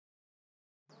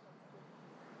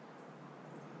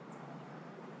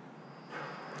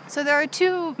So there are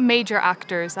two major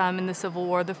actors in the civil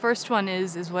war. The first one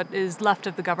is what is left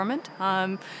of the government,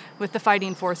 with the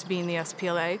fighting force being the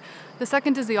SPLA. The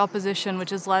second is the opposition,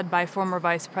 which is led by former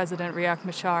Vice President Riek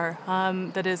Machar,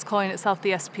 that is calling itself the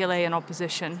SPLA in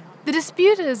opposition. The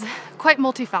dispute is quite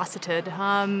multifaceted.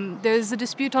 There's a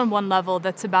dispute on one level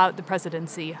that's about the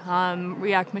presidency.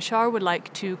 Riek Machar would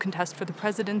like to contest for the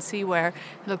presidency, where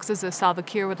it looks as though Salva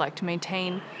Kiir would like to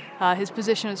maintain his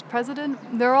position as president.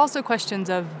 There are also questions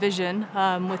of vision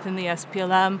within the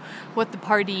SPLM, what the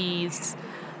party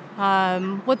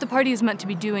is meant to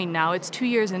be doing now. It's 2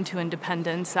 years into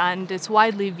independence, and it's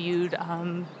widely viewed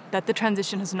that the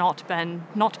transition has not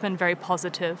been very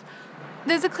positive.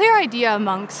 There's a clear idea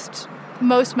amongst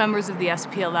most members of the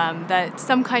SPLM that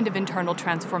some kind of internal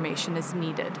transformation is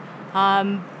needed.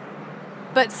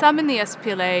 But some in the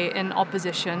SPLA in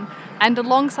opposition, and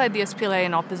alongside the SPLA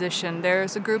in opposition,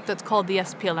 there's a group that's called the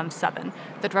SPLM 7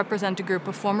 that represent a group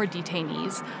of former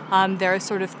detainees. They're a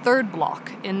sort of third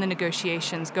bloc in the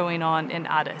negotiations going on in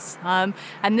Addis.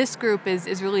 And this group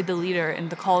is really the leader in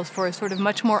the calls for a sort of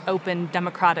much more open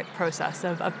democratic process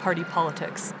of party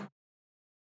politics.